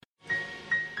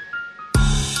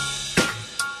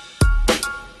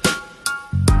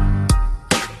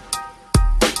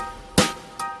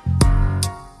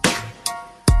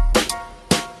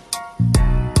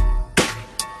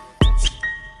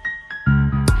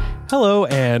Hello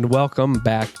and welcome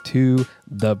back to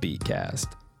the Bcast.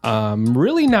 I'm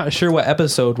really not sure what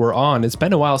episode we're on. It's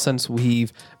been a while since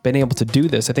we've been able to do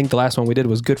this. I think the last one we did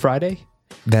was Good Friday.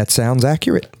 That sounds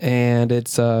accurate. And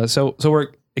it's so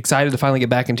we're excited to finally get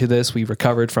back into this. We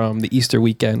recovered from the Easter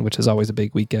weekend, which is always a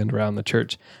big weekend around the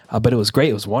church. But it was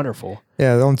great. It was wonderful.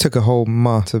 Yeah, it only took a whole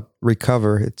month to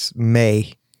recover. It's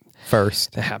May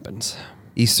 1st. It happens.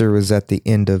 Easter was at the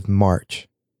end of March.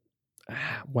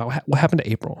 Wow. What happened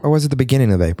to April? Or was it the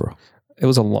beginning of April? It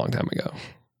was a long time ago.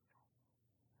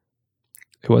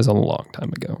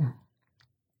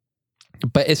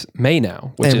 But it's May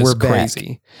now, which is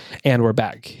crazy. And we're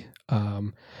back.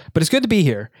 But it's good to be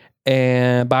here.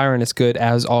 And Byron, it's good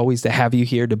as always to have you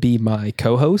here to be my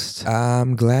co-host.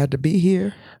 I'm glad to be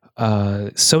here.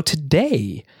 So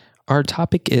today our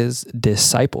topic is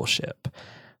discipleship.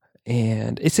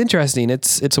 And it's interesting.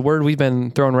 It's a word we've been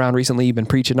throwing around recently. You've been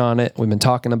preaching on it. We've been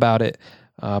talking about it,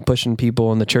 pushing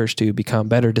people in the church to become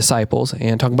better disciples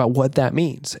and talking about what that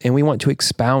means. And we want to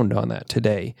expound on that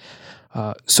today.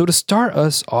 So to start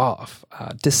us off,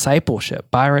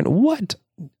 discipleship. Byron, what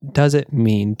does it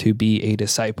mean to be a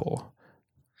disciple?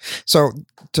 So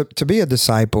to be a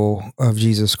disciple of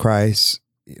Jesus Christ,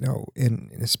 in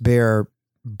its bare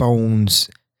bones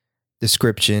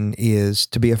description is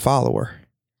to be a follower.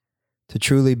 To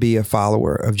truly be a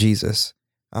follower of Jesus.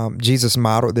 Jesus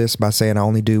modeled this by saying, I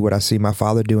only do what I see my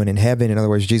Father doing in heaven. In other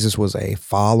words, Jesus was a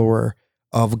follower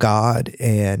of God.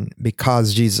 And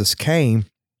because Jesus came,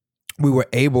 we were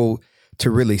able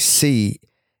to really see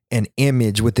an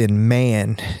image within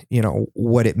man,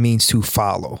 what it means to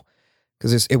follow.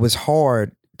 Because it was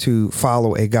hard to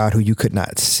follow a God who you could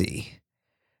not see.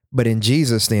 But in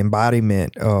Jesus, the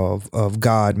embodiment of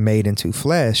God made into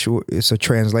flesh, it's a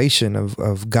translation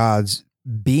of God's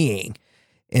being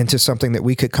into something that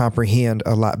we could comprehend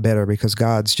a lot better, because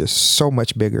God's just so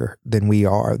much bigger than we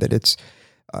are that it's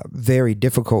very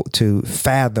difficult to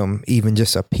fathom even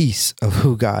just a piece of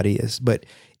who God is. But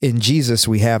in Jesus,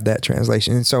 we have that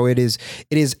translation. And so it is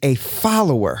a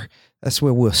follower. That's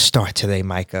where we'll start today,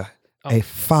 Micah. A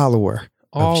follower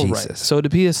of Jesus. Right. So to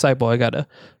be a disciple, I got to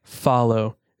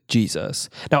follow Jesus.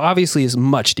 Now, obviously, it's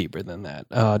much deeper than that.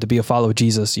 To be a follower of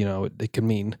Jesus, it could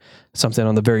mean something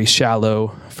on the very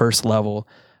shallow first level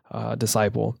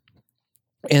disciple,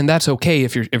 and that's okay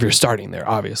if you're starting there.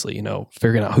 Obviously,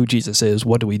 figuring out who Jesus is.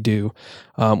 What do we do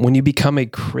when you become a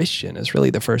Christian? Is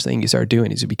really the first thing you start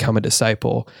doing is you become a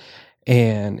disciple.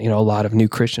 And, a lot of new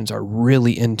Christians are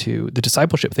really into the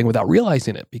discipleship thing without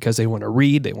realizing it, because they want to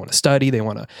read, they want to study, they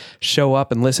want to show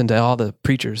up and listen to all the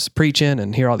preachers preaching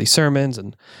and hear all these sermons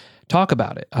and talk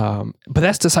about it. But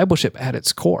that's discipleship at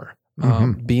its core,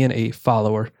 being a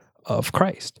follower of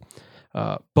Christ.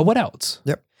 But what else?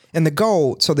 Yep. And the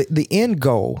goal, so the end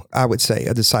goal, I would say,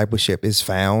 of discipleship is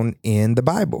found in the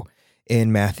Bible,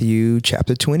 in Matthew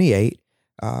chapter 28,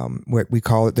 where we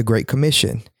call it the Great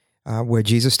Commission. Where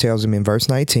Jesus tells them in verse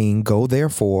 19, go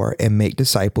therefore and make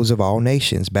disciples of all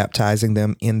nations, baptizing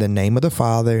them in the name of the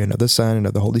Father and of the Son and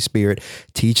of the Holy Spirit,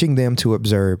 teaching them to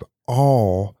observe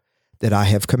all that I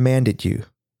have commanded you.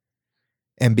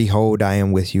 And behold, I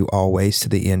am with you always to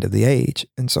the end of the age.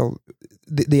 And so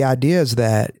the idea is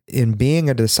that in being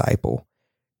a disciple,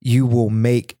 you will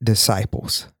make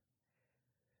disciples.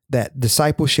 That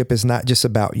discipleship is not just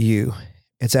about you.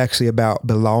 It's actually about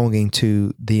belonging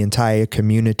to the entire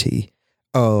community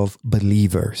of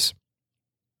believers.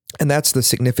 And that's the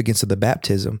significance of the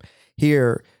baptism.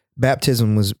 Here,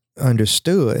 baptism was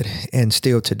understood, and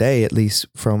still today, at least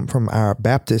from our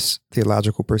Baptist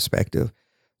theological perspective,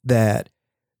 that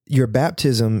your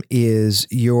baptism is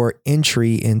your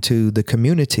entry into the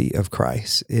community of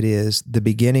Christ. It is the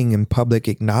beginning and public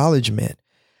acknowledgement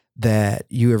that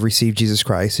you have received Jesus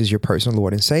Christ as your personal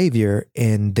Lord and Savior,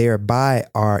 and thereby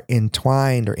are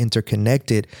entwined or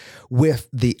interconnected with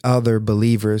the other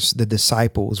believers, the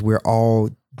disciples. We're all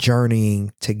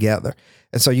journeying together.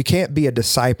 And so you can't be a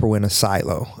disciple in a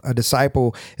silo. A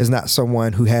disciple is not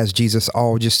someone who has Jesus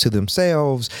all just to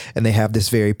themselves, and they have this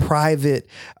very private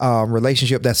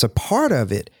relationship that's a part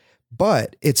of it,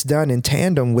 but it's done in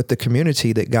tandem with the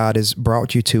community that God has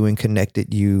brought you to and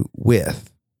connected you with.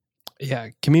 Yeah,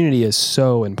 community is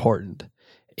so important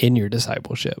in your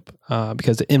discipleship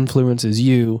because it influences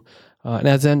you. And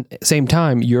at the same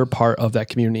time, you're part of that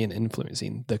community and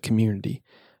influencing the community.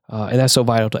 And that's so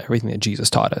vital to everything that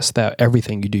Jesus taught us, that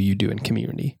everything you do in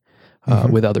community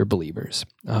with other believers.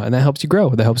 And that helps you grow.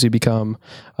 That helps you become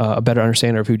a better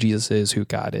understander of who Jesus is, who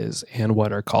God is, and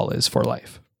what our call is for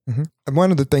life. Mm-hmm. And one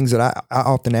of the things that I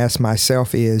often ask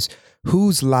myself is,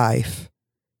 whose life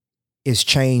is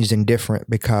changed and different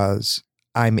because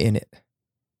I'm in it?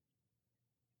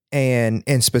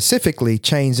 and specifically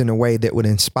change in a way that would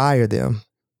inspire them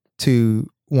to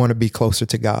want to be closer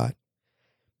to God.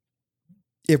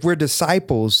 If we're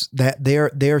disciples, that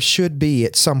there should be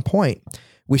at some point,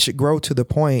 we should grow to the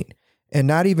point, and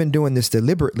not even doing this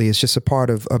deliberately, it's just a part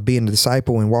of being a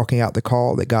disciple and walking out the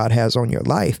call that God has on your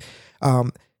life.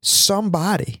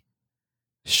 Somebody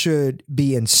should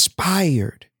be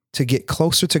inspired to get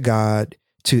closer to God,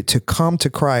 to come to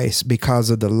Christ because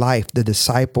of the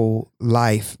disciple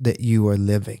life that you are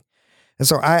living. And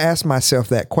so I ask myself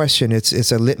that question.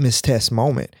 It's a litmus test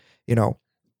moment.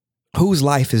 Whose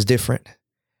life is different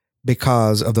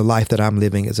because of the life that I'm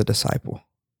living as a disciple?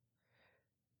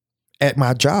 At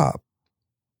my job,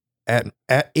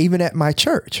 even at my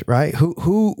church, right?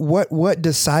 What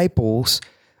disciples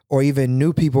or even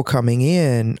new people coming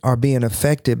in are being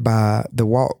affected by the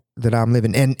walk that I'm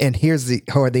living? And here's the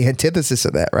antithesis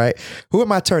of that, right? Who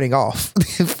am I turning off?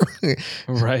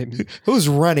 Right. Who's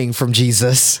running from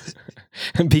Jesus?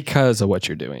 Because of what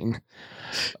you're doing.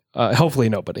 Hopefully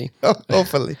nobody.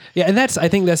 Hopefully. Yeah, and I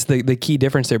think that's the key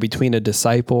difference there between a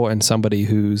disciple and somebody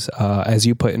who's, as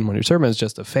you put in one of your sermons,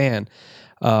 just a fan.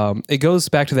 It goes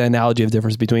back to the analogy of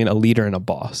difference between a leader and a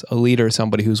boss. A leader is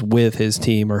somebody who's with his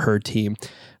team or her team,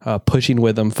 pushing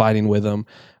with them, fighting with them,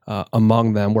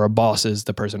 among them, where a boss is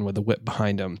the person with the whip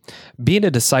behind them. Being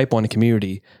a disciple in a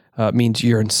community means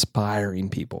you're inspiring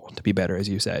people to be better, as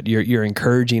you said. You're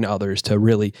encouraging others to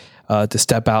really to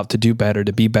step out, to do better,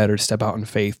 to be better, to step out in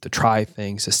faith, to try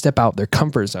things, to step out their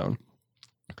comfort zone.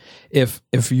 If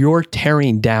you're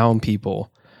tearing down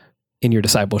people in your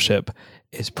discipleship,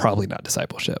 it's probably not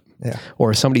discipleship. Yeah.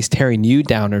 Or if somebody's tearing you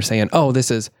down or saying, "Oh,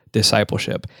 this is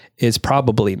discipleship," it's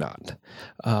probably not.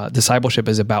 Discipleship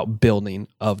is about building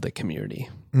of the community.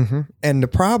 Mm-hmm. And the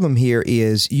problem here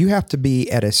is you have to be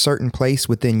at a certain place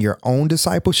within your own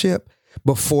discipleship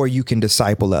before you can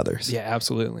disciple others. Yeah,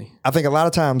 absolutely. I think a lot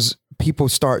of times people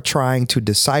start trying to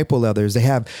disciple others. They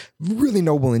have really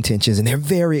noble intentions and they're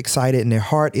very excited and their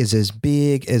heart is as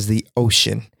big as the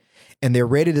ocean. And they're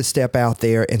ready to step out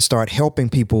there and start helping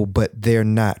people, but they're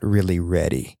not really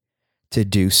ready to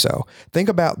do so. Think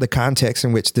about the context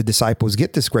in which the disciples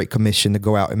get this great commission to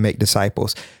go out and make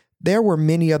disciples. There were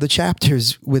many other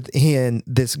chapters within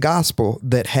this gospel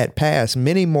that had passed,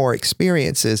 many more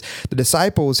experiences. The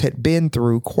disciples had been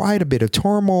through quite a bit of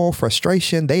turmoil,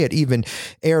 frustration. They had even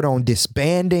erred on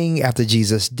disbanding after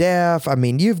Jesus' death. I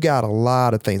mean, you've got a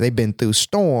lot of things. They've been through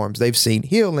storms. They've seen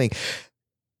healing.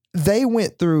 They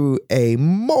went through a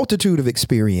multitude of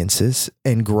experiences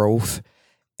and growth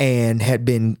and had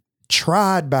been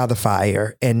tried by the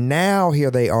fire. And now here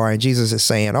they are. And Jesus is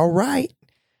saying, all right,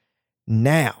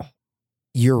 now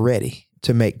you're ready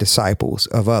to make disciples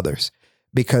of others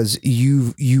because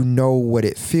you know what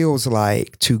it feels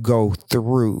like to go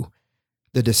through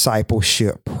the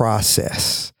discipleship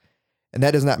process. And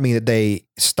that does not mean that they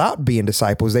stopped being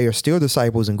disciples. They are still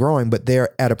disciples and growing, but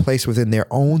they're at a place within their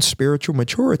own spiritual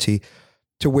maturity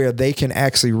to where they can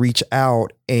actually reach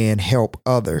out and help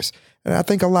others. And I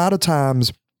think a lot of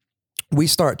times we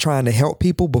start trying to help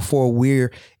people before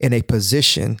we're in a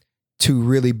position to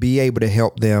really be able to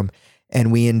help them,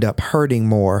 and we end up hurting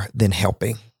more than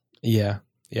helping. Yeah.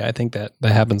 Yeah, I think that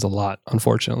happens a lot,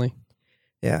 unfortunately.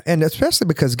 Yeah, and especially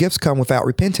because gifts come without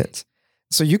repentance.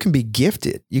 So you can be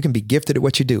gifted. You can be gifted at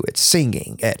what you do, at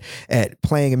singing, at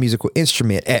playing a musical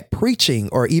instrument, at preaching,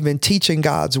 or even teaching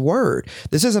God's word.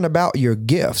 This isn't about your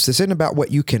gifts. This isn't about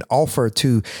what you can offer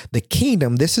to the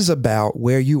kingdom. This is about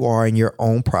where you are in your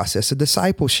own process of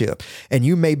discipleship. And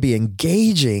you may be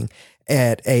engaging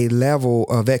at a level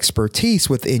of expertise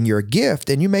within your gift,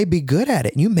 and you may be good at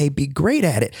it. You may be great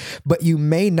at it, but you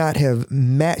may not have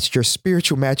matched your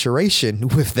spiritual maturation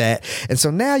with that. And so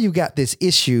now you got this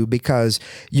issue because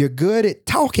you're good at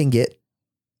talking it,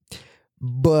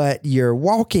 but your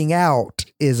walking out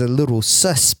is a little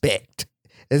suspect.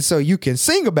 And so you can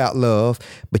sing about love,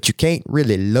 but you can't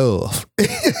really love.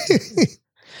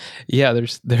 Yeah,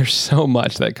 there's so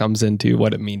much that comes into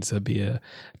what it means to be a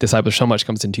disciple. So much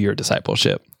comes into your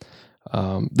discipleship.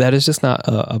 That is just not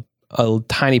a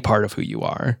tiny part of who you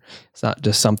are. It's not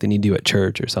just something you do at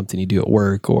church or something you do at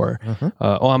work or,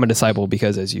 I'm a disciple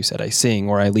because, as you said, I sing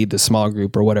or I lead the small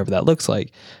group or whatever that looks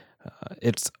like.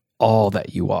 It's all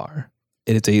that you are.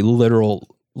 It is a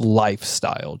literal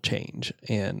lifestyle change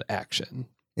and action.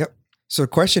 Yep. So the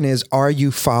question is, are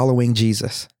you following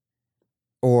Jesus?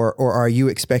 Or are you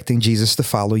expecting Jesus to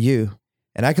follow you?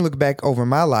 And I can look back over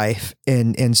my life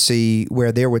and see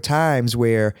where there were times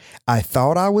where I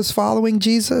thought I was following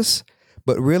Jesus,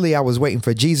 but really I was waiting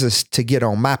for Jesus to get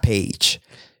on my page.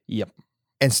 Yep.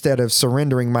 Instead of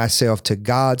surrendering myself to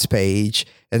God's page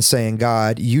and saying,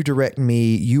 God, you direct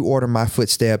me, you order my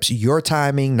footsteps, your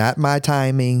timing, not my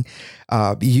timing.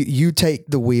 You take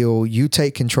the wheel, you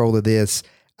take control of this.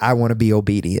 I want to be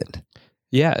obedient.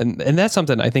 Yeah, and that's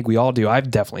something I think we all do.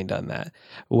 I've definitely done that,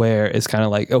 where it's kind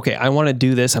of like, okay, I want to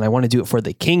do this and I want to do it for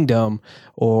the kingdom,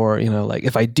 or, like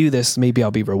if I do this, maybe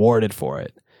I'll be rewarded for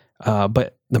it.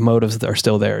 But the motives are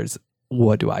still there. Is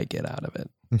what do I get out of it?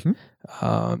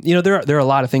 Mm-hmm. There are a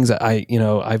lot of things that I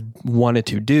wanted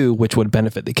to do, which would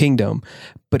benefit the kingdom,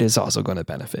 but it's also going to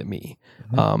benefit me.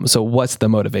 Mm-hmm. So what's the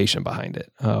motivation behind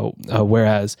it?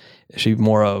 Whereas it should be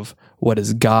more of, what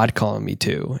is God calling me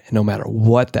to? And no matter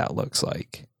what that looks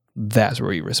like, that's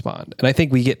where we respond. And I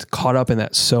think we get caught up in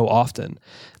that so often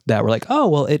that we're like, oh,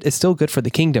 well, it's still good for the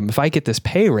kingdom. If I get this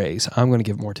pay raise, I'm going to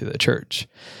give more to the church.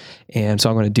 And so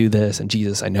I'm going to do this, and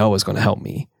Jesus, I know, is going to help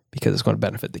me because it's going to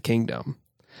benefit the kingdom.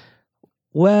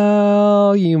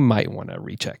 Well, you might want to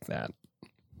recheck that.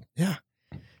 Yeah.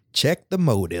 Check the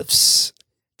motives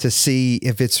to see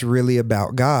if it's really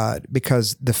about God,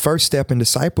 because the first step in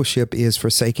discipleship is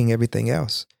forsaking everything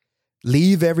else.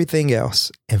 Leave everything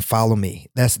else and follow me.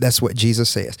 That's what Jesus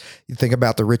says. You think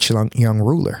about the rich young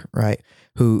ruler, right?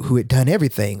 Who had done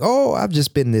everything. Oh, I've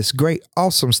just been this great,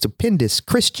 awesome, stupendous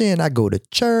Christian. I go to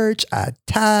church, I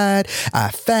tithe, I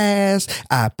fast,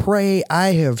 I pray.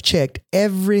 I have checked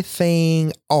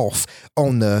everything off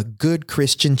on the good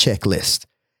Christian checklist.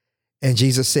 And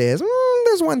Jesus says,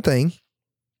 there's one thing.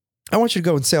 I want you to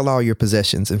go and sell all your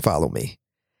possessions and follow me.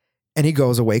 And he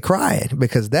goes away crying,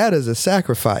 because that is a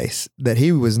sacrifice that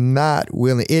he was not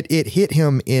willing. It hit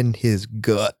him in his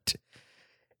gut.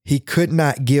 He could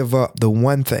not give up the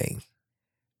one thing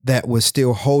that was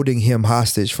still holding him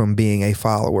hostage from being a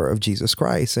follower of Jesus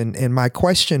Christ. And my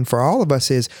question for all of us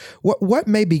is, what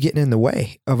may be getting in the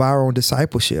way of our own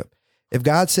discipleship? If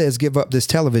God says, give up this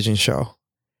television show,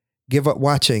 give up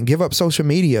watching, give up social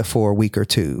media for a week or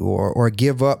two, or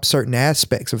give up certain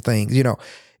aspects of things,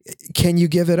 can you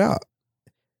give it up?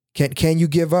 Can you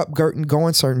give up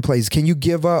going certain places? Can you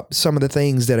give up some of the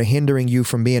things that are hindering you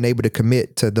from being able to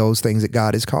commit to those things that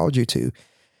God has called you to?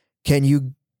 Can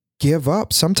you give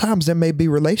up? Sometimes there may be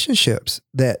relationships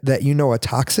that are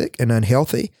toxic and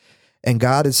unhealthy, and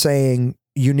God is saying,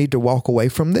 you need to walk away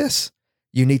from this.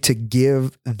 You need to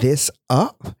give this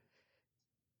up.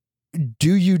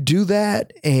 Do you do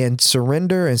that and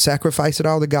surrender and sacrifice it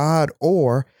all to God?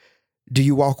 Or do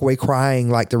you walk away crying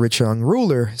like the rich young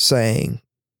ruler, saying,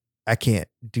 I can't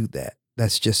do that.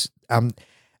 That's just,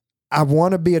 I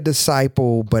want to be a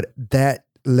disciple, but that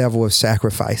level of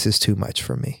sacrifice is too much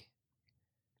for me.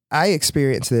 I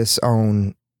experienced this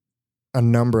on a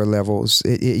number of levels.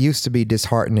 It used to be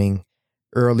disheartening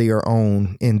earlier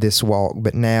on in this walk,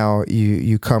 but now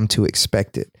you come to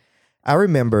expect it. I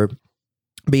remember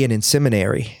being in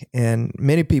seminary, and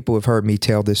many people have heard me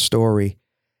tell this story,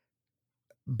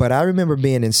 but I remember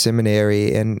being in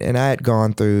seminary, and I had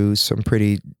gone through some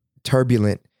pretty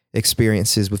turbulent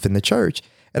experiences within the church.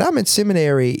 And I'm in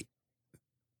seminary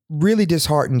really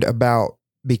disheartened about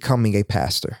becoming a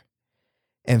pastor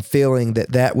and feeling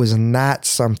that was not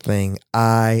something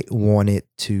I wanted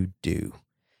to do.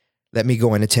 Let me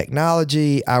go into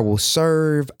technology. I will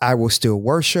serve. I will still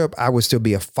worship. I will still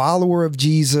be a follower of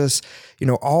Jesus,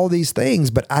 all these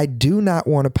things. But I do not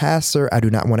want to pastor. I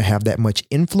do not want to have that much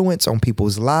influence on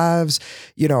people's lives.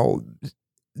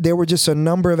 There were just a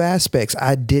number of aspects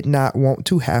I did not want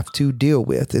to have to deal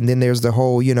with. And then there's the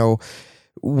whole,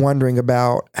 wondering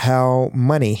about how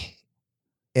money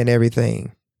and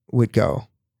everything would go.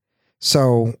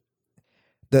 So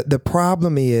the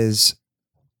problem is,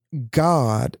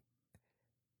 God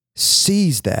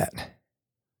sees that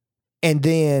and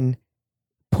then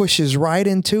pushes right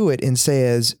into it and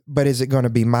says, but is it going to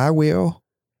be my will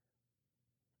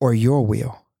or your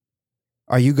will?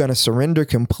 Are you going to surrender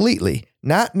completely?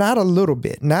 Not a little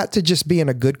bit, not to just being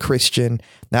a good Christian,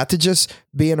 not to just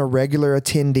being a regular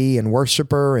attendee and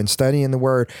worshiper and studying the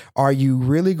word. Are you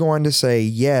really going to say,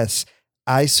 yes,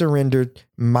 I surrendered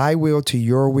my will to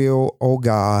your will, oh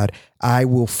God, I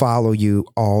will follow you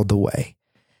all the way.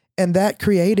 And that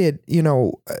created,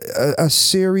 a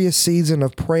serious season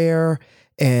of prayer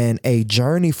and a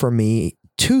journey for me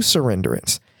to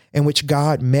surrenderance, in which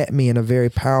God met me in a very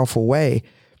powerful way.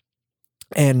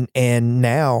 And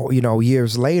now,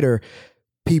 years later,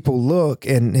 people look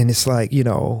and it's like, you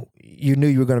knew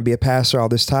you were going to be a pastor all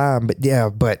this time,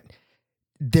 but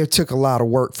there took a lot of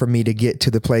work for me to get to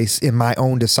the place in my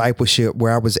own discipleship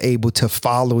where I was able to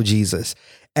follow Jesus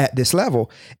at this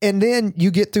level. And then you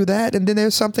get through that, and then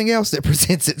there's something else that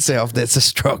presents itself that's a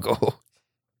struggle.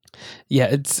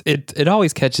 Yeah, it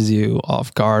always catches you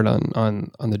off guard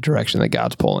on the direction that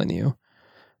God's pulling you.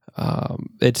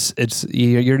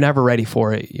 You're never ready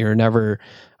for it. You're never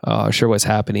sure what's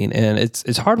happening, and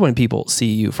it's hard when people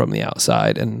see you from the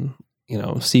outside and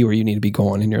see where you need to be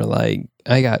going, and you're like,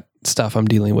 I got stuff I'm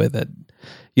dealing with that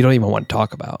you don't even want to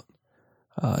talk about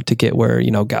to get where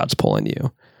God's pulling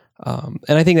you.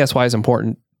 And I think that's why it's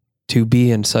important to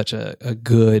be in such a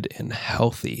good and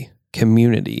healthy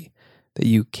community that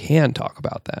you can talk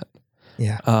about that.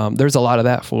 Yeah. There's a lot of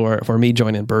that for me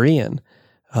joining Berean,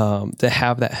 to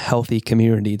have that healthy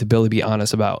community, to be able to be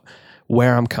honest about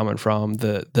where I'm coming from,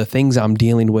 the things I'm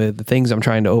dealing with, the things I'm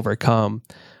trying to overcome,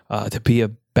 to be a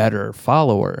better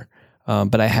follower.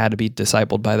 But I had to be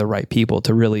discipled by the right people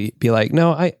to really be like,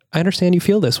 no, I understand you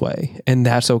feel this way, and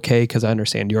that's okay because I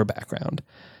understand your background.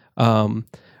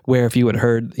 Where if you had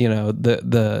heard,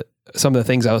 the some of the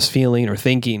things I was feeling or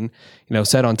thinking,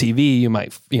 said on TV, you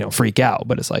might, freak out.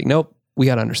 But it's like, nope, we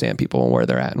got to understand people and where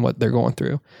they're at and what they're going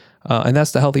through. And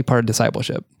that's the healthy part of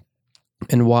discipleship,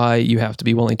 and why you have to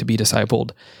be willing to be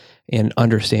discipled and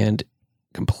understand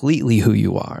completely who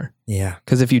you are. Yeah.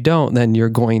 Because if you don't, then you're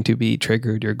going to be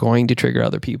triggered. You're going to trigger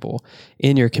other people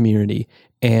in your community,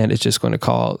 and it's just going to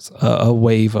cause a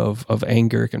wave of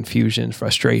anger, confusion,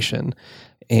 frustration,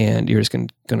 and you're just going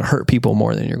to hurt people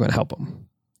more than you're going to help them.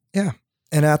 Yeah.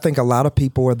 And I think a lot of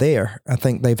people are there. I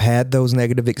think they've had those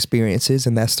negative experiences,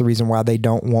 and that's the reason why they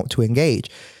don't want to engage.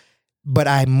 But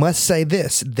I must say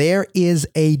this, there is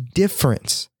a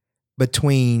difference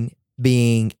between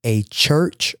being a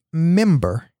church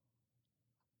member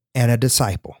and a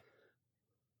disciple.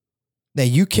 Now,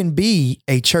 you can be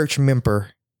a church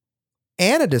member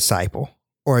and a disciple,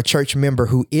 or a church member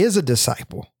who is a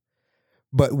disciple.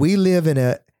 But we live in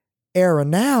an era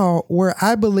now where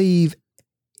I believe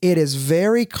it is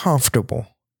very comfortable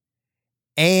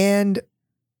and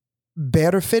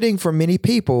better fitting for many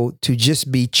people to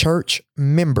just be church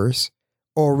members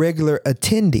or regular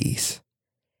attendees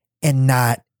and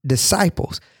not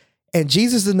disciples. And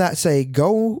Jesus did not say,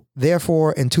 go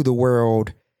therefore into the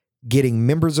world getting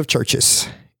members of churches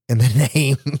in the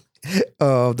name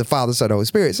of the Father, Son, and Holy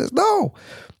Spirit. It says, no,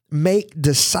 make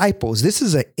disciples. This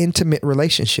is an intimate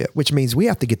relationship, which means we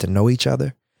have to get to know each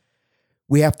other.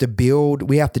 We have to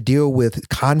deal with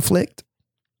conflict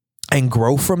and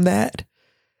grow from that.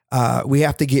 We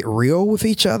have to get real with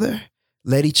each other,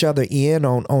 let each other in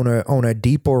on a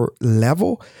deeper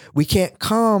level. We can't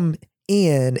come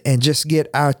in and just get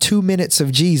our 2 minutes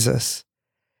of Jesus,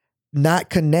 not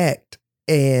connect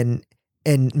in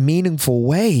meaningful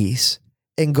ways,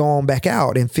 and go on back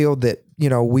out and feel that,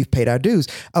 we've paid our dues.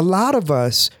 A lot of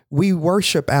us, we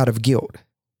worship out of guilt.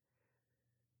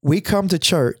 We come to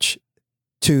church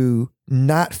to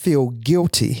not feel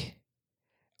guilty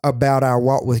about our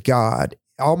walk with God,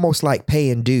 almost like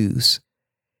paying dues.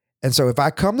 And so if I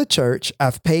come to church,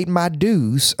 I've paid my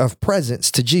dues of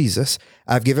presence to Jesus.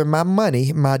 I've given my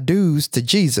money, my dues to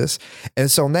Jesus.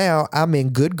 And so now I'm in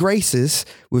good graces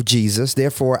with Jesus.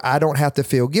 Therefore, I don't have to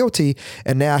feel guilty.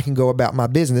 And now I can go about my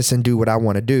business and do what I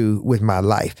want to do with my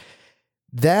life.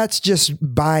 That's just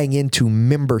buying into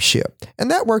membership.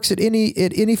 And that works at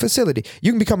any facility.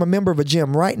 You can become a member of a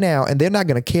gym right now, and they're not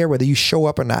going to care whether you show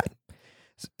up or not.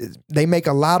 They make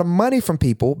a lot of money from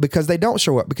people because they don't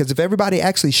show up. Because if everybody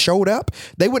actually showed up,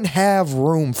 they wouldn't have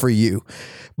room for you.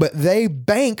 But they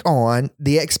bank on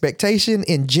the expectation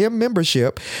in gym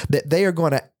membership that they are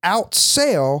going to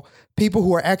outsell people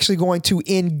who are actually going to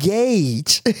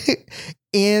engage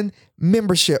in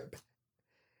membership.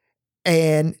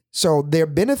 And so they're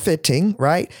benefiting,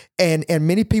 right? And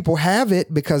many people have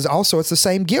it because also it's the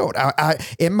same guilt. I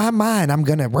in my mind, I'm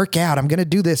going to work out. I'm going to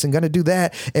do this and going to do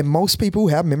that. And most people who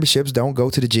have memberships don't go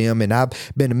to the gym. And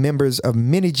I've been members of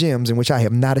many gyms in which I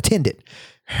have not attended,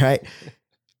 right?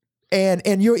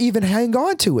 And you'll even hang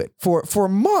on to it for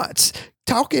months,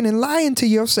 talking and lying to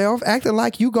yourself, acting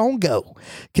like you going to go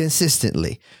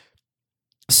consistently.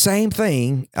 Same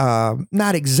thing,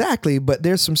 not exactly, but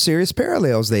there's some serious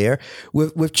parallels there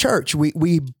with church.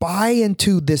 We buy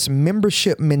into this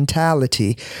membership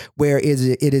mentality where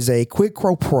it is a quid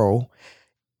pro quo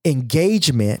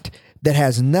engagement that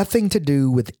has nothing to do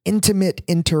with intimate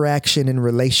interaction and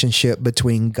relationship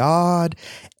between God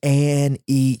and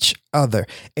each other.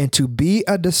 And to be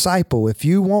a disciple, if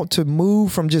you want to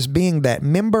move from just being that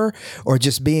member or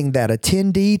just being that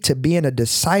attendee to being a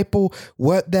disciple,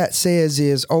 what that says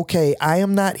is, okay, I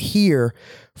am not here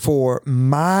for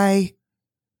my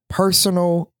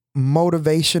personal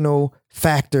motivational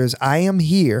factors. I am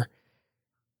here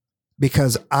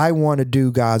because I want to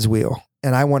do God's will.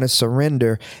 And I want to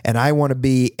surrender, and I want to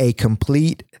be a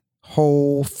complete,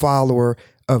 whole follower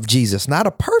of Jesus, not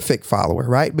a perfect follower,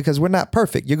 right? Because we're not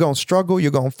perfect. You're going to struggle.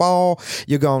 You're going to fall.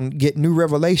 You're going to get new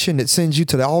revelation that sends you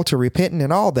to the altar repenting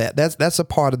and all that. That's a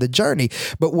part of the journey.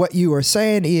 But what you are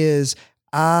saying is,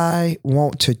 I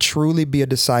want to truly be a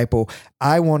disciple.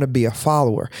 I want to be a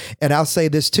follower. And I'll say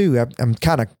this too. I'm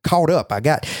kind of caught up. I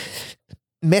got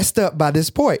messed up by this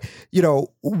point.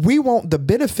 We want the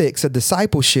benefits of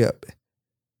discipleship,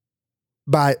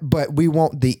 but we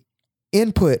want the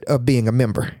input of being a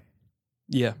member.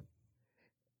 Yeah.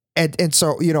 And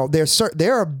so,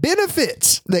 there are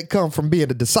benefits that come from being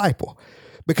a disciple,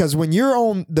 because when you're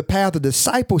on the path of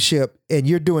discipleship and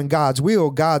you're doing God's will,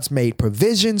 God's made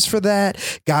provisions for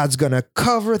that. God's going to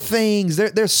cover things.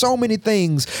 There's so many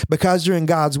things because you're in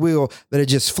God's will that are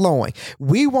just flowing.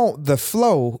 We want the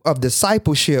flow of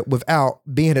discipleship without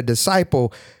being a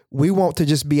disciple. We want to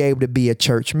just be able to be a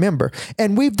church member.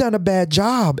 And we've done a bad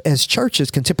job as churches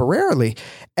contemporarily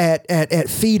at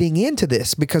feeding into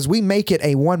this, because we make it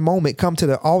a one moment, come to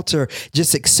the altar,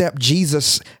 just accept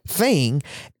Jesus thing.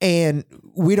 And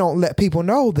we don't let people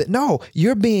know that, no,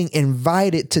 you're being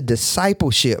invited to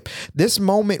discipleship. This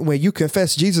moment when you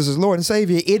confess Jesus as Lord and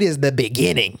Savior, it is the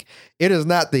beginning. It is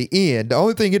not the end. The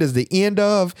only thing it is the end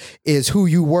of is who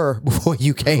you were before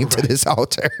you came to this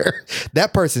altar.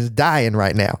 That person's dying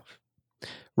right now.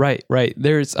 Right.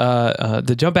 There's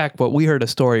to jump back, what we heard a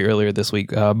story earlier this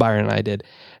week, Byron and I did,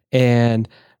 and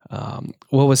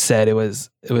what was said, it was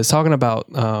talking about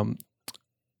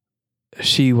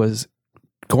she was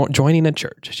joining a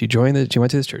church. She went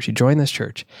to this church. She joined this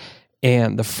church,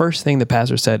 and the first thing the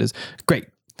pastor said is, "Great,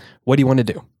 what do you want to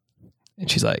do?" And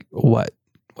she's like, "What?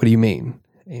 What do you mean?"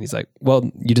 And he's like,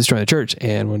 "Well, you just joined the church,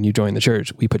 and when you join the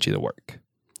church, we put you to work."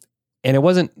 And it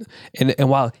wasn't, and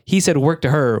while he said work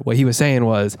to her, what he was saying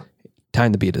was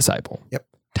time to be a disciple. Yep.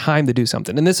 Time to do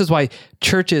something. And this is why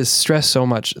churches stress so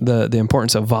much the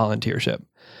importance of volunteership,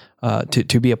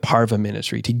 to be a part of a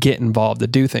ministry, to get involved, to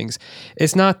do things.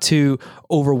 It's not to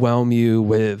overwhelm you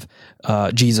with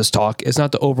Jesus talk. It's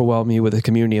not to overwhelm you with a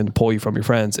community and to pull you from your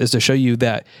friends. It's to show you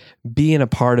that being a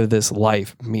part of this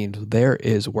life means there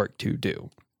is work to do.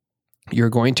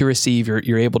 You're going to receive,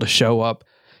 you're able to show up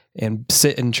and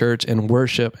sit in church and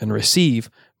worship and receive,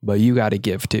 but you got to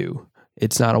give too.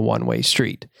 It's not a one-way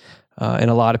street. And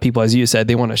a lot of people, as you said,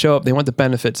 they want to show up. They want the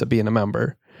benefits of being a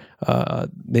member,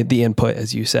 the input,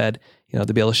 as you said,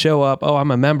 to be able to show up. Oh,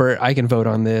 I'm a member. I can vote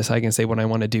on this. I can say what I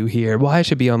want to do here. Well, I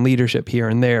should be on leadership here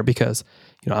and there because,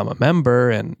 I'm a member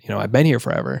and, I've been here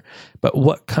forever. But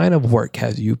what kind of work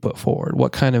has you put forward?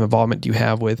 What kind of involvement do you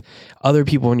have with other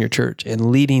people in your church and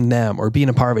leading them or being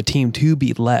a part of a team to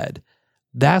be led?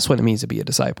 That's what it means to be a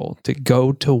disciple, to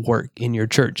go to work in your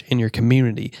church, in your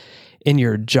community, in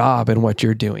your job and what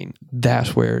you're doing.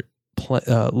 That's where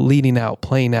playing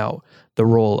out the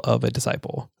role of a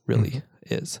disciple really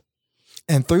is.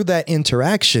 And through that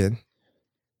interaction,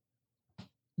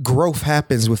 growth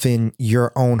happens within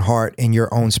your own heart and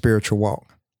your own spiritual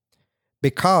walk.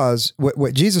 Because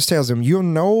what Jesus tells them, you'll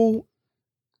know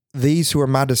these who are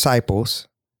my disciples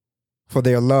for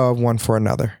their love one for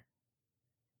another.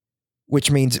 Which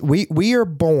means we are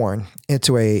born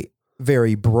into a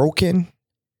very broken,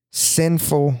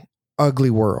 sinful, ugly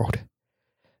world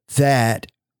that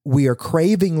we are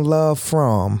craving love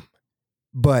from,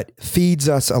 but feeds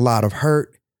us a lot of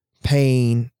hurt,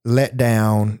 pain,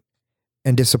 letdown,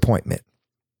 and disappointment.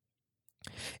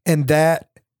 And that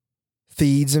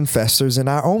feeds and festers in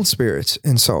our own spirits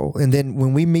and soul. And then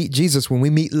when we meet Jesus, when we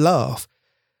meet love,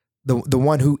 the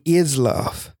one who is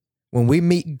love, when we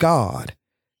meet God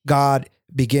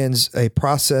begins a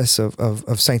process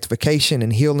of sanctification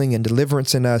and healing and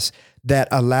deliverance in us that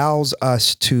allows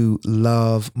us to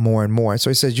love more and more. And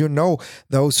so he says,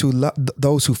 those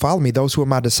who follow me, those who are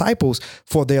my disciples,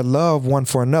 for their love one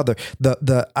for another.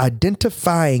 The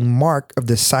identifying mark of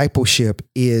discipleship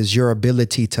is your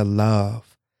ability to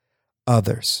love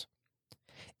others.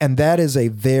 And that is a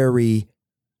very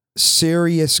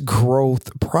serious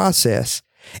growth process.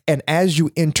 And as you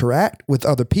interact with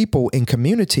other people in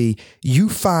community, you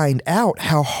find out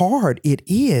how hard it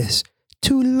is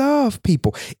to love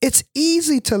people. It's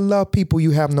easy to love people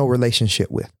you have no relationship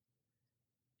with.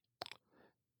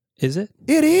 Is it?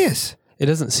 It is. It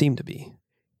doesn't seem to be.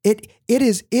 It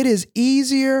is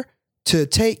easier to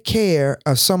take care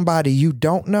of somebody you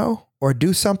don't know or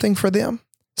do something for them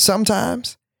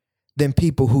sometimes than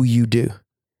people who you do.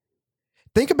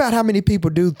 Think about how many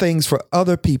people do things for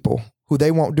other people who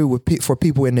they won't do for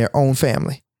people in their own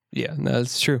family. Yeah, no,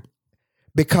 that's true.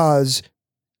 Because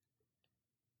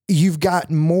you've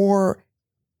got more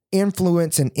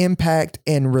influence and impact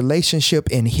and relationship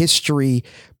and history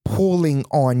pulling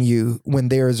on you when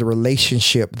there is a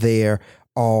relationship there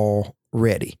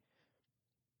already.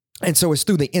 And so it's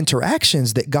through the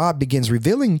interactions that God begins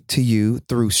revealing to you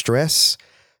through stress,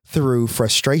 through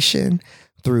frustration,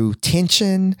 through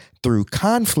tension, through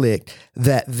conflict,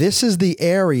 that this is the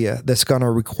area that's going to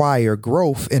require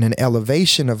growth and an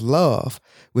elevation of love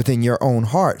within your own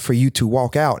heart for you to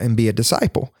walk out and be a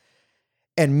disciple.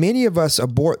 And many of us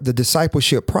abort the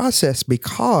discipleship process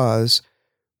because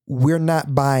we're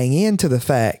not buying into the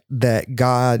fact that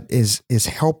God is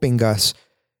helping us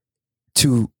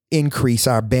to increase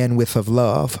our bandwidth of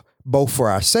love, both for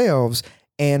ourselves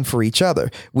and for each other.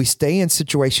 We stay in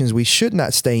situations we should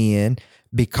not stay in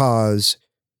because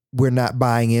we're not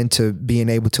buying into being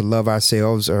able to love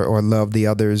ourselves or love the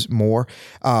others more.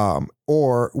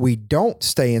 Or we don't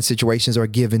stay in situations or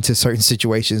give into certain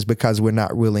situations because we're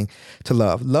not willing to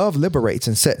love. Love liberates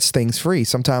and sets things free.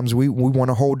 Sometimes we want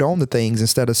to hold on to things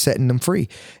instead of setting them free,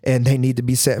 and they need to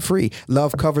be set free.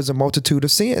 Love covers a multitude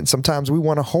of sins. Sometimes we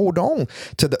want to hold on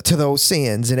to those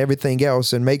sins and everything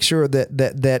else and make sure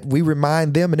that we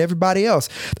remind them and everybody else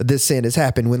that this sin has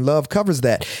happened when love covers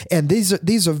that. And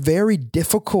these are very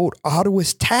difficult,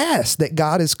 arduous tasks that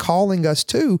God is calling us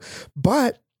to,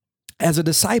 but as a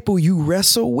disciple, you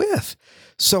wrestle with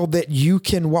so that you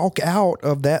can walk out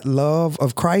of that love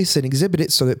of Christ and exhibit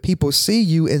it so that people see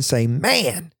you and say,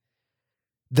 man,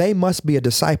 they must be a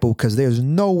disciple because there's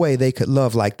no way they could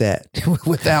love like that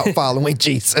without following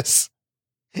Jesus.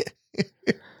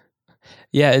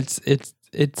 Yeah,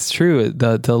 it's true.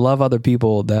 To love other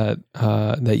people that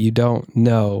you don't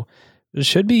know, it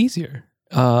should be easier.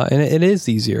 And it is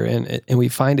easier, and we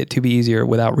find it to be easier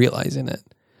without realizing it.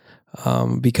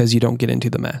 Because you don't get into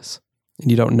the mess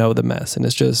and you don't know the mess. And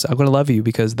it's just, I'm going to love you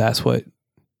because that's what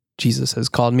Jesus has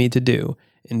called me to do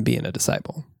in being a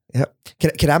disciple. Yep.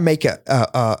 Can I make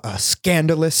a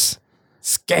scandalous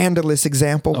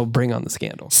example? Oh, bring on the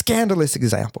scandal. Scandalous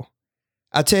example.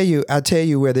 I'll tell you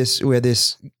where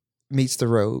this meets the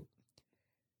road.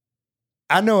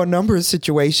 I know a number of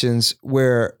situations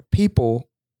where people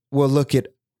will look at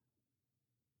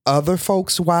other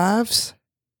folks' wives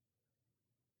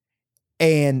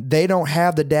and they don't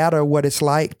have the data of what it's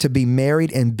like to be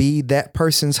married and be that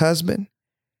person's husband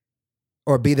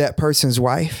or be that person's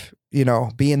wife,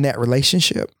 be in that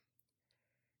relationship.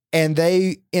 And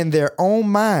they, in their own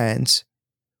minds,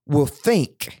 will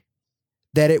think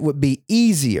that it would be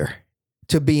easier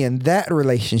to be in that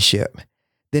relationship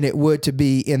than it would to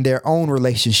be in their own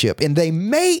relationship. And they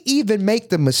may even make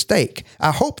the mistake.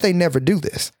 I hope they never do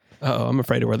this. Uh-oh, I'm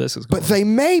afraid of where this is going. But they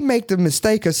may make the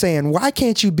mistake of saying, why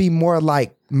can't you be more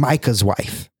like Micah's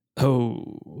wife?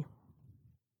 Oh.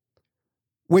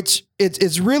 Which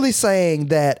it's really saying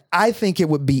that I think it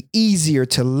would be easier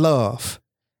to love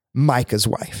Micah's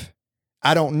wife.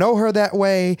 I don't know her that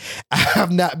way.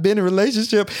 I've not been in a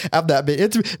relationship. I've not been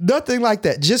intimate. Nothing like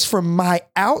that. Just from my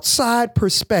outside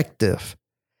perspective,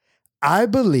 I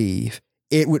believe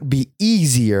it would be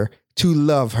easier to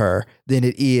love her than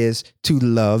it is to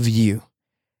love you.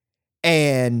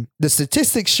 And the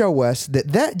statistics show us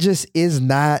that just is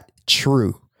not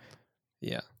true.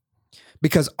 Yeah.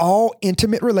 Because all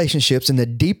intimate relationships, and the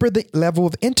deeper the level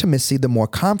of intimacy, the more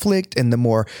conflict and the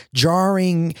more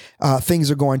jarring things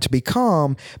are going to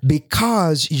become,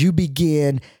 because you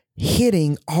begin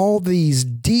hitting all these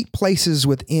deep places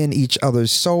within each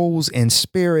other's souls and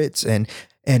spirits and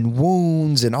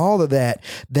wounds and all of that.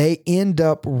 They end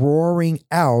up roaring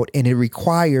out, and it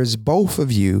requires both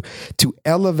of you to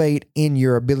elevate in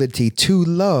your ability to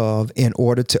love in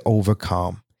order to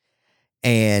overcome.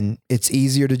 And it's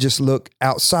easier to just look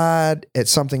outside at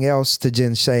something else to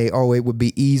just say, oh, it would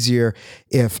be easier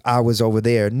if I was over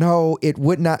there. No, it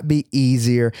would not be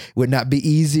easier. It would not be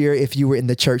easier if you were in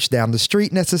the church down the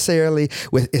street necessarily.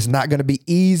 It's not going to be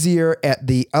easier at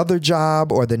the other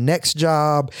job or the next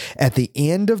job. At the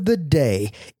end of the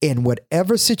day, in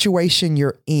whatever situation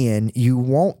you're in, you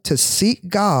want to seek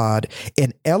God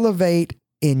and elevate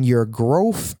in your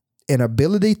growth and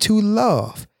ability to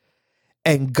love.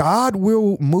 And God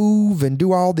will move and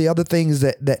do all the other things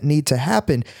that need to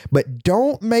happen. But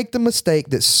don't make the mistake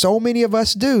that so many of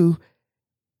us do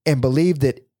and believe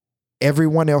that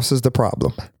everyone else is the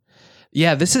problem.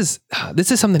 Yeah, this is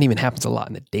something that even happens a lot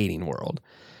in the dating world.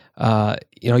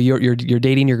 You're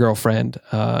dating your girlfriend.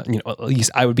 At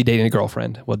least I would be dating a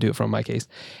girlfriend. We'll do it from my case.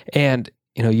 And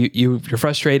you're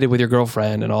frustrated with your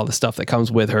girlfriend and all the stuff that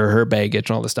comes with her baggage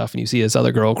and all the stuff. And you see this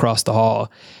other girl across the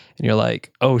hall and you're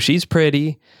like, oh, she's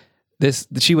pretty.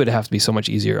 She would have to be so much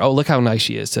easier. Oh, look how nice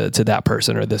she is to that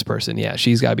person or this person. Yeah,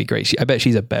 she's got to be great. I bet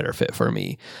she's a better fit for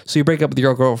me. So you break up with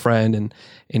your girlfriend and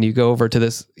you go over to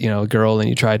this, girl, and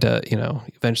you try to,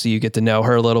 eventually you get to know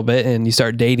her a little bit and you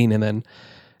start dating, and then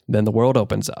then the world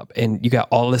opens up and you got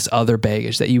all this other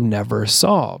baggage that you never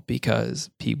saw because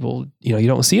people, you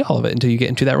don't see all of it until you get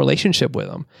into that relationship with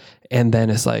them. And then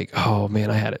it's like, oh man,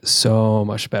 I had it so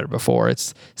much better before.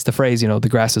 It's the phrase, the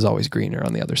grass is always greener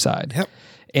on the other side. Yep.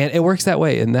 And it works that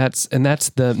way. And that's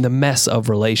the mess of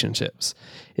relationships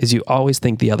is you always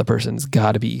think the other person's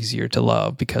got to be easier to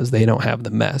love because they don't have the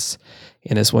mess.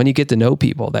 And it's when you get to know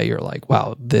people that you're like,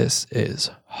 wow, this is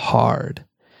hard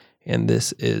and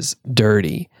this is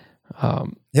dirty.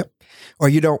 Yep. Or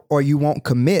you won't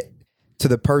commit to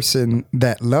the person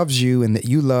that loves you and that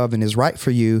you love and is right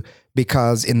for you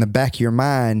because in the back of your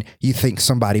mind, you think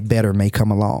somebody better may come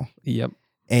along. Yep.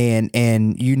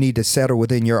 And you need to settle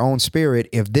within your own spirit.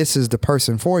 If this is the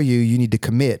person for you, you need to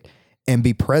commit and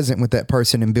be present with that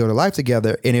person and build a life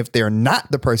together. And if they're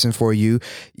not the person for you,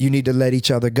 you need to let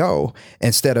each other go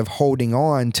instead of holding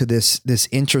on to this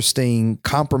interesting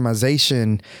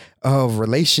compromisation of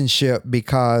relationship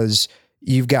because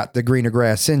you've got the greener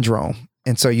grass syndrome.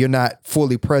 And so you're not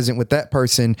fully present with that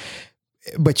person,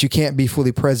 but you can't be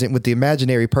fully present with the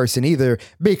imaginary person either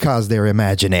because they're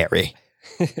imaginary.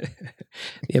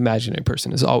 The imaginary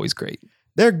person is always great.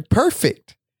 They're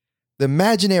perfect. The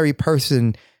imaginary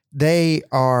person, they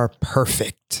are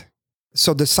perfect.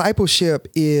 So discipleship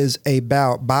is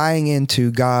about buying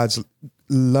into God's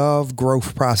love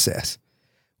growth process,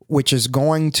 which is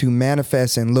going to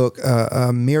manifest and look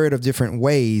a myriad of different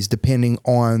ways depending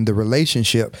on the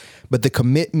relationship. But the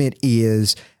commitment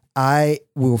is I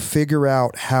will figure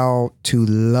out how to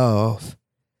love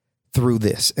through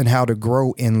this and how to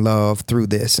grow in love through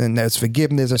this. And there's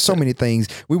forgiveness. There's so many things.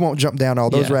 We won't jump down all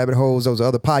those rabbit holes, those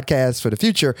other podcasts for the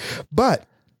future, but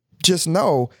just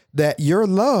know that your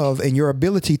love and your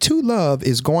ability to love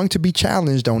is going to be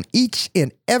challenged on each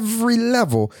and every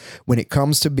level when it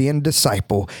comes to being a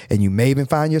disciple. And you may even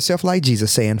find yourself like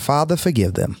Jesus saying, Father,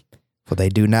 forgive them, for they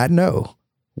do not know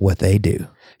what they do.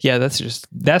 Yeah, that's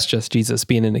just Jesus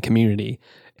being in the community.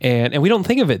 And we don't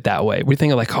think of it that way. We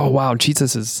think of like, oh, wow,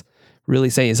 Jesus is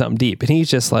really saying something deep. And he's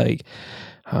just like,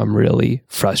 I'm really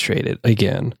frustrated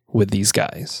again with these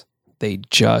guys. They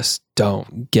just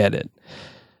don't get it.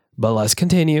 But let's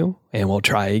continue and we'll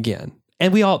try again.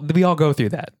 And we all go through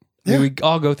that. Yeah. We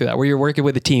all go through that where you're working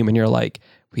with a team and you're like,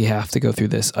 we have to go through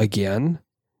this again.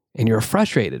 And you're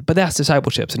frustrated. But that's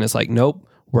discipleships. And it's like, nope,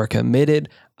 we're committed.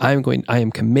 I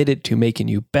am committed to making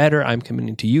you better. I'm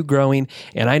committed to you growing.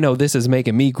 And I know this is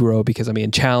making me grow because I'm being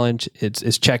challenged.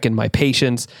 It's checking my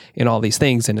patience and all these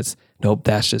things. And it's, nope,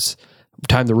 that's just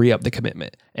time to re-up the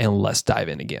commitment and let's dive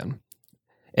in again.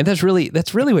 And that's really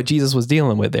what Jesus was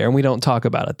dealing with there. And we don't talk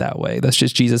about it that way. That's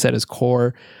just Jesus at his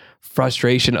core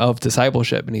frustration of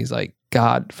discipleship. And he's like,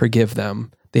 God, forgive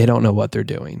them. They don't know what they're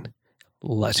doing.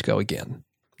 Let's go again.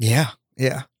 Yeah.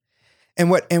 Yeah. And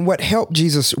what helped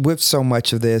Jesus with so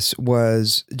much of this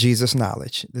was Jesus'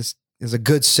 knowledge. This is a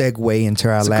good segue into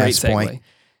our last point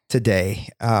today.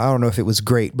 I don't know if it was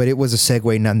great, but it was a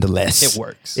segue nonetheless. It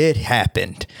works. It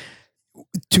happened.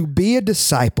 To be a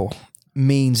disciple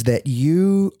means that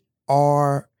you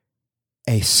are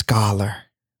a scholar.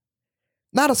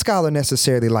 Not a scholar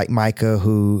necessarily like Micah,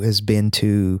 who has been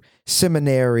to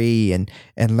seminary and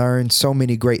learned so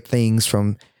many great things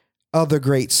from other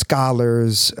great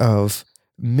scholars of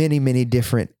many, many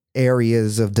different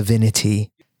areas of divinity.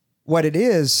 What it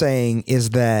is saying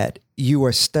is that you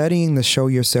are studying to show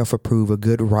yourself approved, a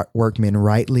good workman,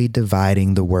 rightly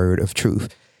dividing the word of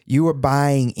truth. You are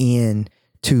buying in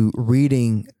to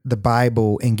reading the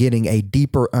Bible and getting a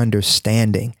deeper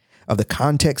understanding of the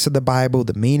context of the Bible,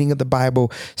 the meaning of the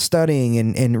Bible, studying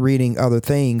and reading other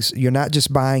things. You're not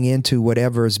just buying into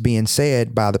whatever is being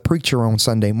said by the preacher on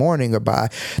Sunday morning or by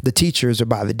the teachers or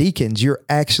by the deacons. You're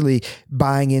actually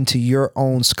buying into your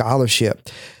own scholarship.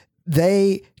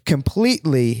 They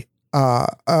completely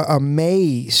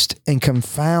amazed and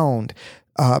confound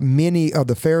many of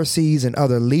the Pharisees and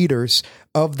other leaders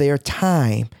of their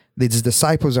time, these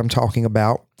disciples I'm talking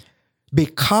about,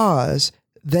 because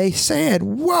they said,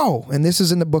 whoa, and this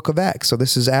is in the book of Acts. So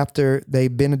this is after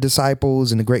they've been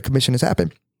disciples and the Great Commission has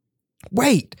happened.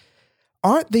 Wait,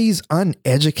 aren't these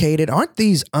uneducated? Aren't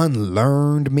these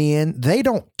unlearned men? They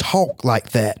don't talk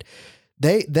like that.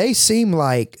 They seem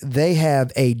like they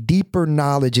have a deeper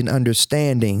knowledge and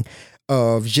understanding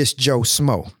of just Joe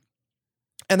Smo.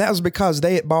 And that was because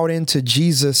they had bought into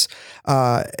Jesus'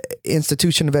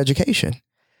 institution of education.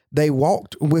 They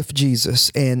walked with Jesus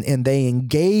and they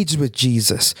engaged with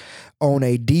Jesus on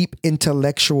a deep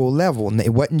intellectual level. And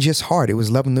it wasn't just heart. It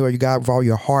was loving the Lord your God with all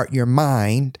your heart, your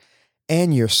mind,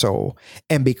 and your soul.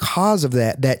 And because of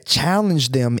that, that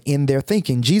challenged them in their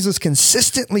thinking. Jesus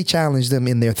consistently challenged them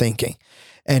in their thinking.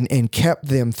 and kept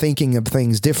them thinking of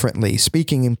things differently,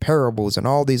 speaking in parables and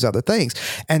all these other things.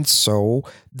 And so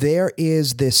there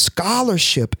is this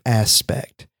scholarship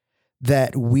aspect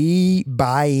that we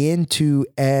buy into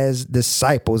as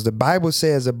disciples. The Bible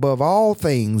says, above all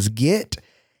things, get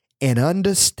an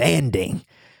understanding,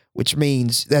 which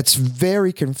means that's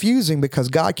very confusing because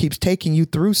God keeps taking you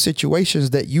through situations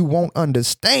that you won't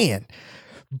understand.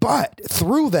 But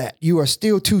through that, you are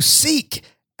still to seek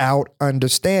out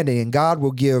understanding, and God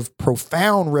will give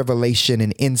profound revelation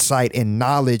and insight and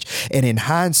knowledge. And in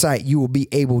hindsight, you will be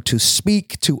able to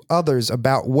speak to others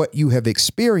about what you have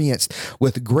experienced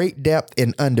with great depth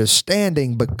and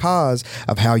understanding because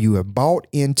of how you have bought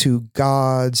into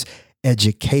God's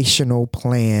educational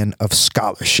plan of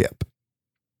scholarship.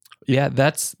 Yeah,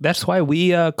 that's why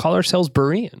we call ourselves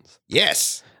Bereans.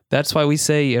 Yes. That's why we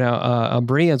say,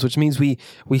 Bereans, which means we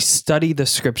study the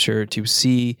scripture to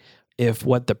see if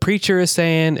what the preacher is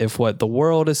saying, if what the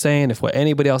world is saying, if what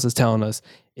anybody else is telling us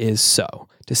is so,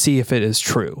 to see if it is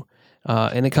true.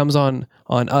 And it comes on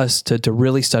us to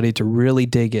really study, to really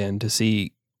dig in, to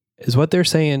see, is what they're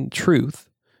saying truth,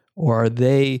 or are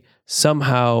they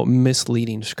somehow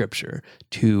misleading scripture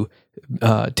to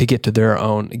get to their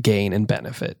own gain and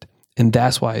benefit? And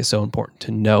that's why it's so important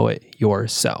to know it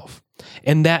yourself.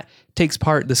 And that takes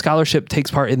part, the scholarship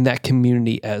takes part in that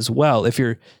community as well. If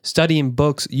you're studying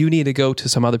books, you need to go to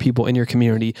some other people in your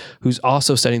community who's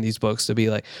also studying these books to be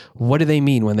like, what do they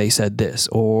mean when they said this?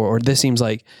 Or this seems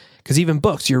like, because even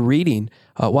books you're reading,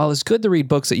 while it's good to read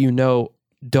books that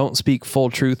don't speak full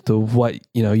truth to what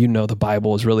the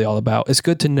Bible is really all about, it's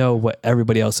good to know what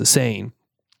everybody else is saying.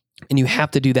 And you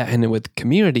have to do that with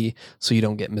community so you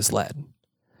don't get misled.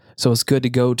 So it's good to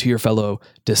go to your fellow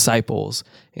disciples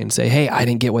and say, hey, I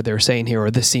didn't get what they're saying here, or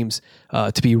this seems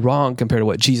to be wrong compared to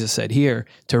what Jesus said here,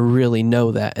 to really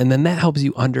know that. And then that helps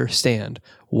you understand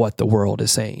what the world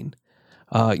is saying.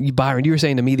 Byron, you were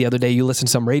saying to me the other day, you listen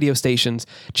to some radio stations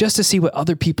just to see what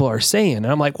other people are saying. And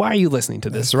I'm like, why are you listening to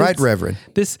this? That's right, Reverend.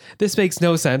 This makes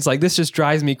no sense. Like, this just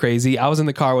drives me crazy. I was in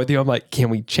the car with you. I'm like,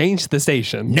 can we change the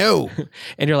station? No.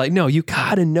 And you're like, no, you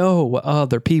got to know what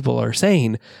other people are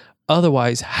saying.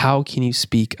 Otherwise, how can you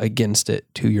speak against it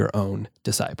to your own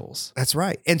disciples? That's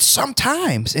right. And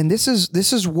sometimes, and this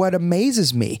is what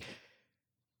amazes me,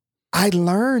 I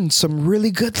learned some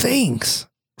really good things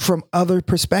from other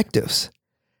perspectives.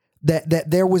 That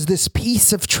there was this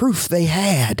piece of truth they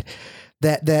had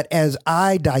that as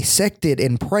I dissect it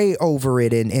and pray over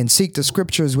it and seek the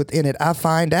scriptures within it, I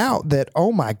find out that,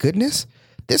 oh my goodness,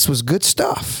 this was good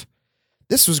stuff.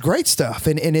 This was great stuff,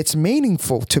 and it's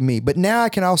meaningful to me. But now I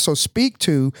can also speak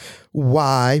to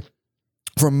why,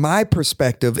 from my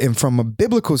perspective and from a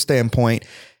biblical standpoint,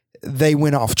 they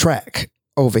went off track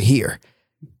over here.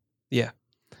 Yeah.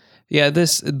 Yeah,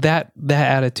 that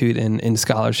attitude in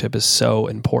scholarship is so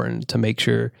important to make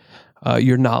sure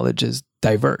your knowledge is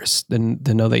diverse, and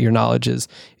to know that your knowledge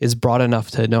is broad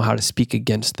enough to know how to speak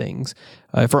against things.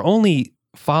 If we're only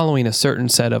following a certain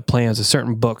set of plans, a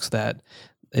certain books that,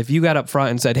 if you got up front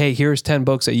and said, hey, here's 10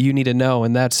 books that you need to know,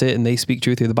 and that's it, and they speak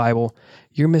truth through the Bible,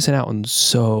 you're missing out on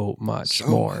so much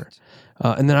more.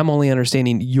 And then I'm only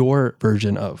understanding your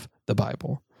version of the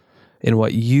Bible and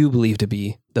what you believe to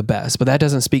be the best. But that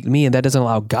doesn't speak to me, and that doesn't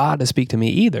allow God to speak to me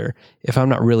either if I'm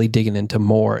not really digging into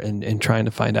more and trying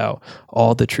to find out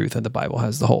all the truth that the Bible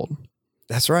has to hold.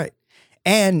 That's right.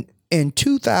 And in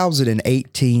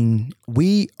 2018,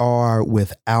 we are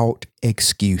without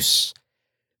excuse.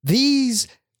 These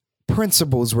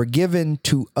principles were given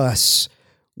to us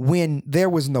when there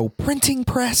was no printing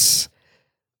press.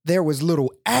 There was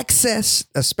little access,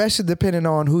 especially depending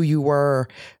on who you were,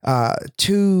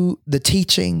 to the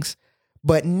teachings.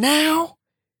 But now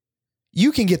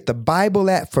you can get the Bible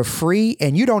app for free,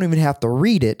 and you don't even have to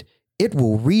read it. It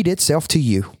will read itself to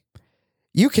you.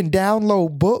 You can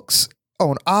download books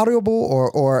on Audible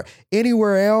or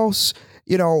anywhere else,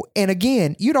 and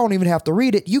again, you don't even have to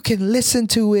read it. You can listen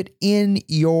to it in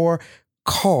your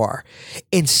car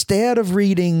instead of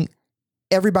reading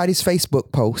everybody's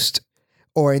Facebook post,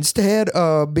 or instead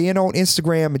of being on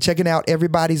Instagram and checking out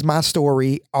everybody's My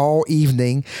Story all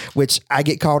evening, which I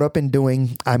get caught up in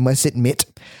doing, I must admit.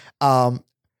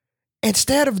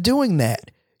 Instead of doing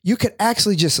that, you could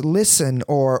actually just listen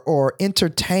or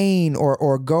entertain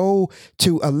or go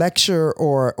to a lecture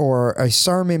or a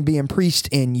sermon being preached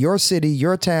in your city,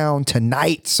 your town,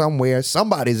 tonight somewhere.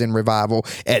 Somebody's in revival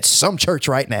at some church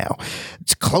right now.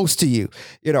 It's close to you.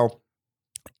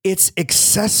 It's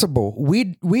accessible.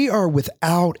 We are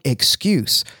without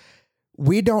excuse.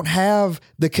 We don't have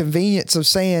the convenience of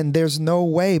saying there's no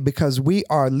way, because we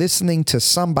are listening to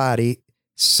somebody,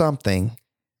 something,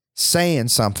 saying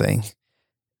something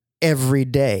every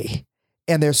day.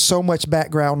 And there's so much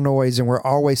background noise, and we're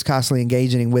always constantly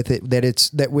engaging with it that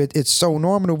it's so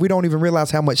normal. We don't even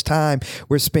realize how much time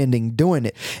we're spending doing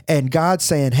it. And God's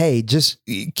saying, hey,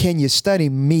 can you study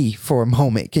me for a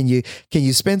moment? Can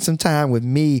you spend some time with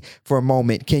me for a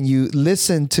moment? Can you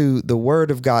listen to the word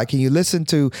of God? Can you listen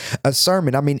to a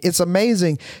sermon? I mean, it's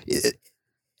amazing.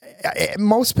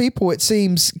 Most people, it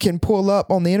seems, can pull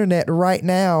up on the internet right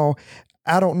now.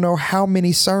 I don't know how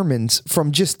many sermons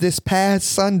from just this past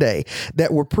Sunday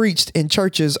that were preached in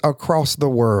churches across the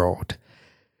world.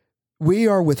 We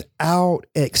are without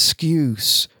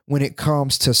excuse when it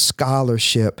comes to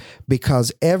scholarship,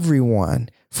 because everyone,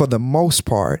 for the most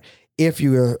part, if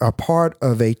you are a part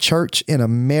of a church in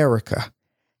America,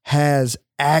 has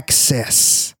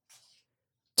access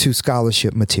to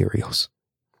scholarship materials.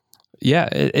 Yeah,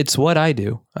 it's what I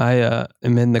do. I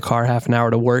am in the car half an hour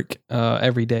to work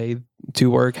every day, to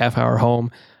work, half hour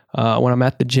home. When I'm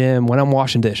at the gym, when I'm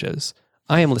washing dishes,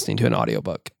 I am listening to an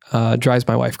audiobook. Drives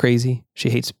my wife crazy.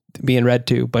 She hates being read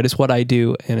to, but it's what I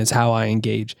do, and it's how I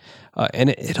engage.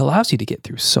 And it allows you to get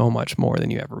through so much more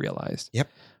than you ever realized. Yep.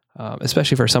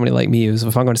 Especially for somebody like me, who's,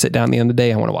 if I'm going to sit down at the end of the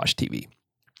day, I want to watch TV.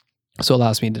 So it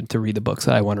allows me to read the books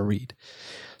that I want to read.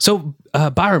 So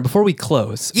Byron, before we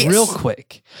close, real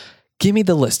quick, give me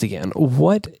the list again.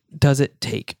 What does it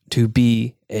take to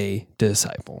be a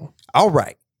disciple? All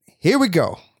right, here we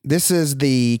go. This is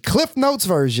the Cliff Notes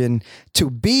version. To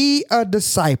be a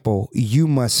disciple, you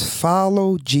must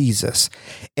follow Jesus.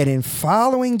 And in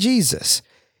following Jesus,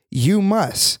 you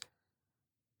must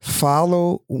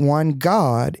follow one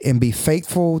God and be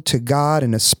faithful to God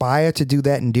and aspire to do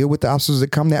that and deal with the obstacles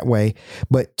that come that way.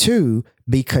 But two,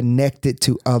 be connected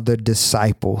to other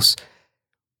disciples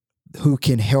who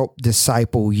can help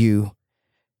disciple you.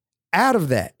 Out of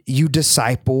that, you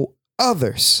disciple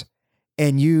others.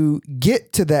 And you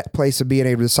get to that place of being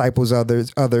able to disciple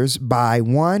others by,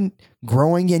 one,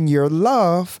 growing in your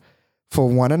love for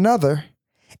one another,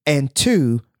 and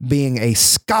two, being a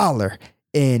scholar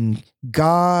in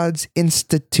God's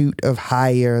Institute of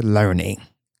Higher Learning.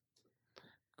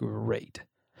 Great.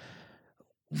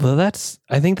 Well,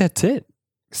 I think that's it.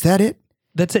 Is that it?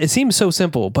 That's it. It seems so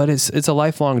simple, but it's a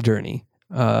lifelong journey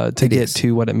to get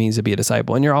to what it means to be a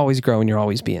disciple. And you're always growing, you're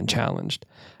always being challenged.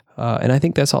 And I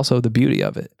think that's also the beauty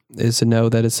of it, is to know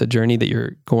that it's a journey that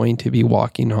you're going to be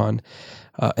walking on,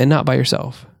 and not by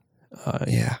yourself.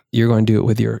 You're going to do it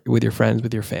with your friends,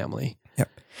 with your family. Yep.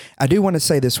 I do want to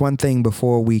say this one thing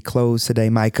before we close today,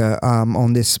 Micah.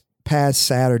 On this past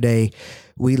Saturday,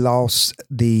 we lost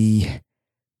the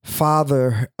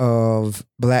father of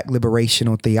Black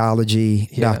liberational theology,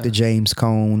 Dr. James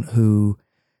Cone, who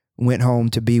went home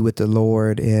to be with the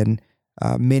Lord. And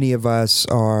many of us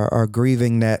are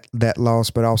grieving that loss,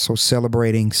 but also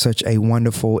celebrating such a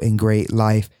wonderful and great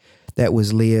life that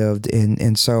was lived.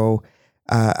 And so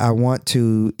I want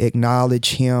to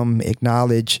acknowledge him,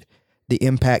 acknowledge the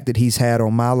impact that he's had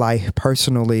on my life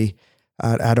personally.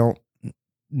 I don't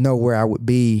know where I would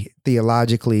be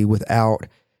theologically without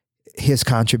his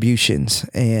contributions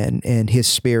and his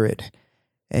spirit.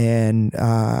 And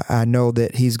I know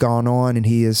that he's gone on and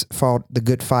he has fought the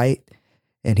good fight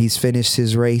and he's finished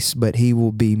his race, but he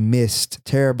will be missed,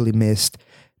 terribly missed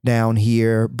down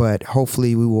here. But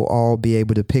hopefully we will all be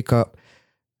able to pick up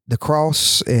the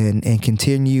cross and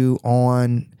continue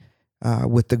on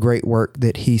with the great work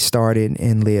that he started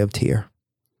and lived here.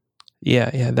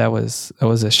 Yeah, that was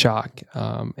a shock.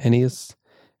 And he has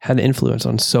had an influence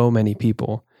on so many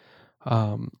people.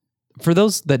 For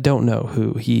those that don't know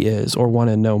who he is or want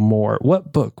to know more,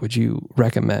 what book would you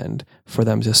recommend for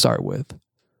them to start with?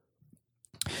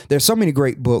 There's so many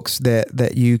great books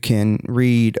that you can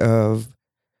read of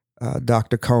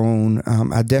Dr. Cone.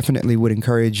 I definitely would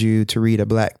encourage you to read A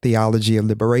Black Theology of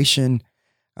Liberation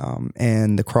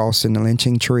and The Cross and the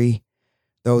Lynching Tree.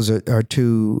 Those are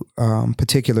two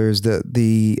particulars.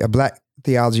 The A Black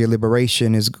Theology of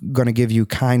Liberation is going to give you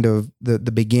kind of the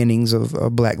beginnings of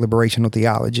Black liberational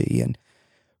theology and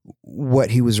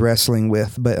what he was wrestling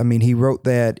with. But I mean, he wrote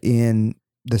that in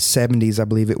the 70s, I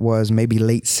believe it was, maybe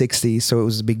late 60s. So it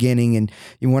was the beginning. And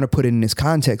you want to put it in this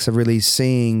context of really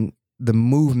seeing the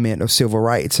movement of civil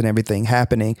rights and everything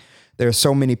happening. There are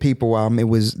so many people. It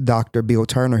was Dr. Bill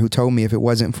Turner who told me if it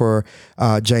wasn't for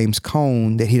James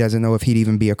Cone, that he doesn't know if he'd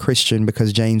even be a Christian,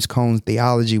 because James Cone's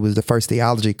theology was the first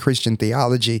Christian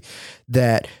theology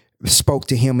that spoke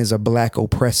to him as a Black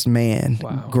oppressed man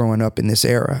growing up in this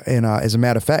era. And as a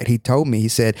matter of fact, he told me, he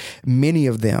said many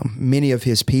of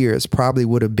his peers probably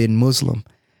would have been Muslim,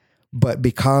 but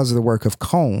because of the work of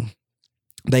Cone,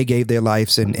 they gave their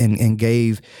lives and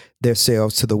gave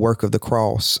themselves to the work of the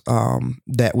cross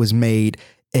that was made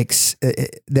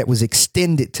that was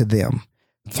extended to them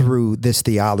through this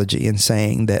theology and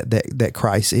saying that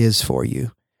Christ is for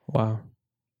you. Wow.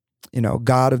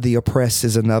 God of the oppressed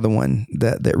is another one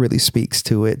that really speaks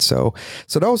to it. So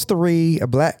those three: a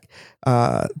black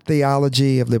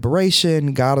theology of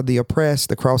liberation, God of the oppressed,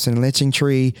 the cross and lynching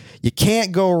tree. You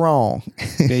can't go wrong.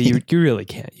 Yeah, you really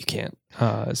can't. You can't.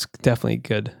 It's definitely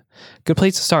good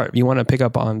place to start. You want to pick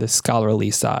up on the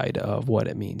scholarly side of what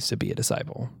it means to be a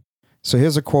disciple. So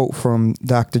here's a quote from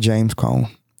Dr. James Cone.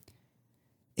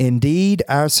 Indeed,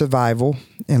 our survival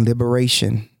and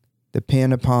liberation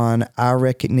depend upon our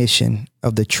recognition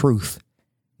of the truth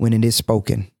when it is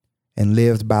spoken and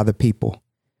lived by the people.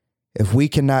 If we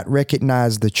cannot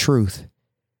recognize the truth,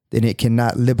 then it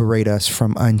cannot liberate us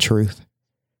from untruth.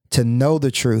 To know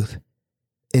the truth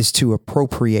is to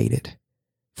appropriate it,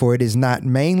 for it is not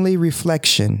mainly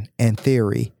reflection and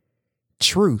theory.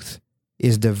 Truth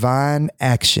is divine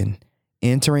action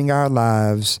entering our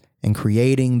lives and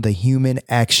creating the human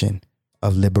action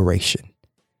of liberation.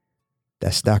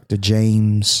 That's Dr.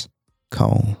 James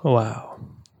Cone. Wow.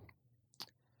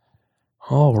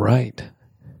 All right.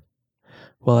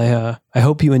 Well, I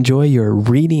hope you enjoy your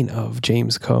reading of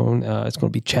James Cone. It's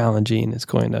going to be challenging. It's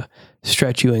going to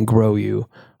stretch you and grow you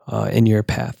in your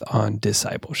path on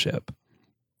discipleship.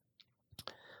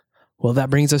 Well,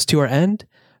 that brings us to our end.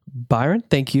 Byron,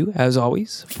 thank you, as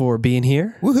always, for being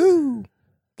here. Woohoo!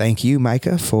 Thank you,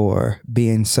 Micah, for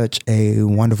being such a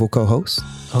wonderful co-host.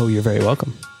 Oh, you're very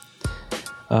welcome.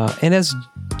 And as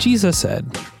Jesus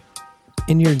said,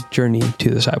 in your journey to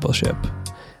discipleship,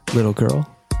 little girl,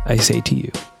 I say to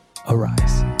you,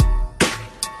 arise.